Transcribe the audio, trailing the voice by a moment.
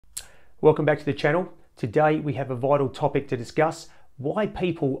Welcome back to the channel. Today we have a vital topic to discuss: why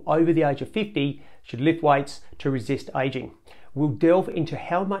people over the age of 50 should lift weights to resist aging. We'll delve into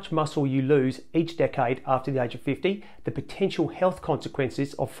how much muscle you lose each decade after the age of 50, the potential health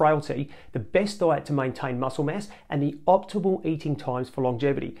consequences of frailty, the best diet to maintain muscle mass, and the optimal eating times for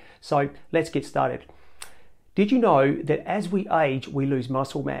longevity. So let's get started. Did you know that as we age, we lose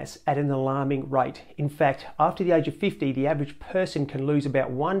muscle mass at an alarming rate? In fact, after the age of 50, the average person can lose about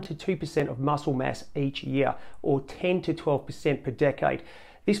 1 to 2% of muscle mass each year, or 10 to 12% per decade.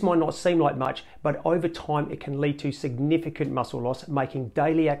 This might not seem like much, but over time it can lead to significant muscle loss, making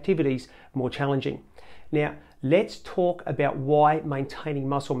daily activities more challenging. Now, let's talk about why maintaining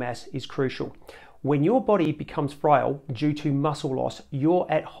muscle mass is crucial. When your body becomes frail due to muscle loss, you're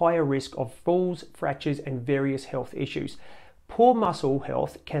at higher risk of falls, fractures, and various health issues. Poor muscle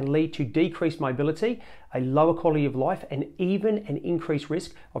health can lead to decreased mobility, a lower quality of life, and even an increased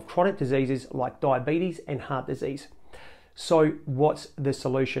risk of chronic diseases like diabetes and heart disease. So what's the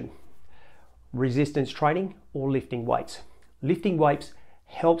solution? Resistance training or lifting weights? Lifting weights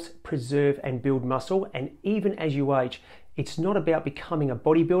helps preserve and build muscle, and even as you age, it's not about becoming a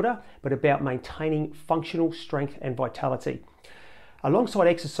bodybuilder, but about maintaining functional strength and vitality. Alongside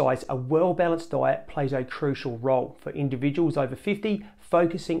exercise, a well-balanced diet plays a crucial role. For individuals over 50,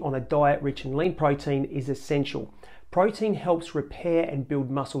 focusing on a diet rich in lean protein is essential. Protein helps repair and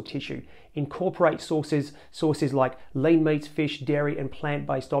build muscle tissue. Incorporate sources like lean meats, fish, dairy, and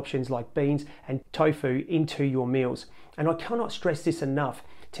plant-based options like beans and tofu into your meals. And I cannot stress this enough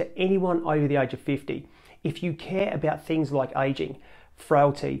to anyone over the age of 50. If you care about things like aging,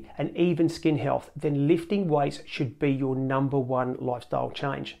 frailty, and even skin health, then lifting weights should be your #1 lifestyle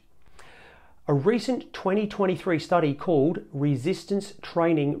change. A recent 2023 study called "Resistance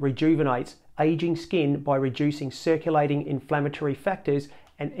Training Rejuvenates Aging Skin by Reducing Circulating Inflammatory Factors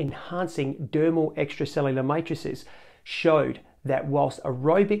and Enhancing Dermal Extracellular Matrices" showed that whilst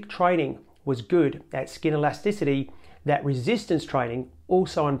aerobic training was good at skin elasticity, that resistance training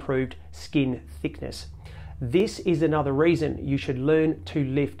also improved skin thickness. This is another reason you should learn to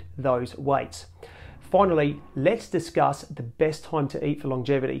lift those weights. Finally, let's discuss the best time to eat for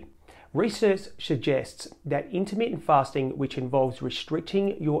longevity. Research suggests that intermittent fasting, which involves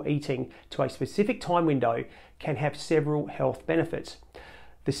restricting your eating to a specific time window, can have several health benefits.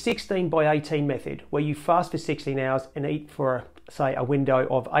 The 16/18 method, where you fast for 16 hours and eat for, say, a window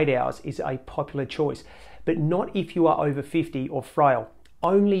of 8 hours, is a popular choice, but not if you are over 50 or frail.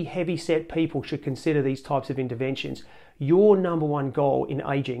 Only heavy-set people should consider these types of interventions. Your #1 goal in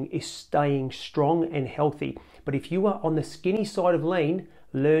aging is staying strong and healthy. But if you are on the skinny side of lean,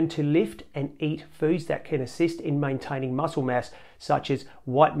 learn to lift and eat foods that can assist in maintaining muscle mass, such as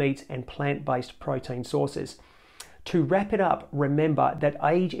white meats and plant-based protein sources. To wrap it up, remember that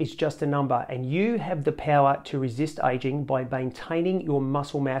age is just a number, and you have the power to resist aging by maintaining your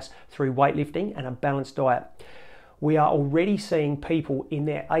muscle mass through weightlifting and a balanced diet. We are already seeing people in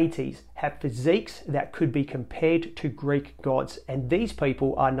their 80s have physiques that could be compared to Greek gods, and these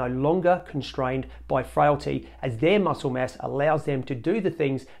people are no longer constrained by frailty, as their muscle mass allows them to do the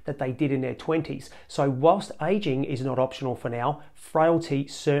things that they did in their 20s. So whilst aging is not optional for now, frailty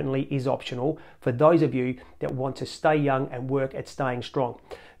certainly is optional for those of you that want to stay young and work at staying strong.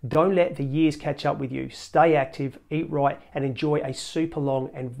 Don't let the years catch up with you. Stay active, eat right, and enjoy a super long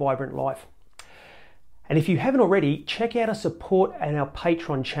and vibrant life. And if you haven't already, check out our support and our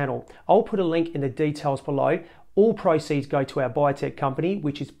Patreon channel. I'll put a link in the details below. All proceeds go to our biotech company,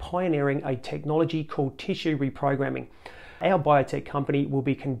 which is pioneering a technology called tissue reprogramming. Our biotech company will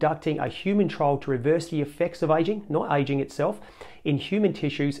be conducting a human trial to reverse the effects of aging, not aging itself, in human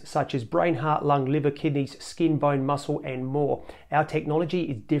tissues such as brain, heart, lung, liver, kidneys, skin, bone, muscle, and more. Our technology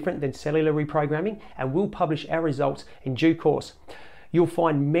is different than cellular reprogramming, and we'll publish our results in due course. You'll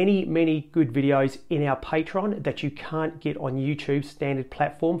find many good videos in our Patreon that you can't get on YouTube's standard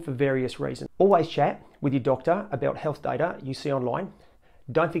platform for various reasons. Always chat with your doctor about health data you see online.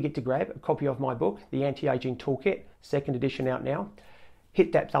 Don't forget to grab a copy of my book, The Anti-Aging Toolkit, 2nd edition out now.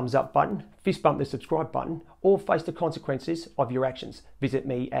 Hit that thumbs up button, fist bump the subscribe button, or face the consequences of your actions. Visit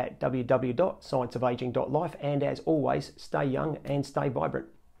me at www.scienceofaging.life, and as always, stay young and stay vibrant.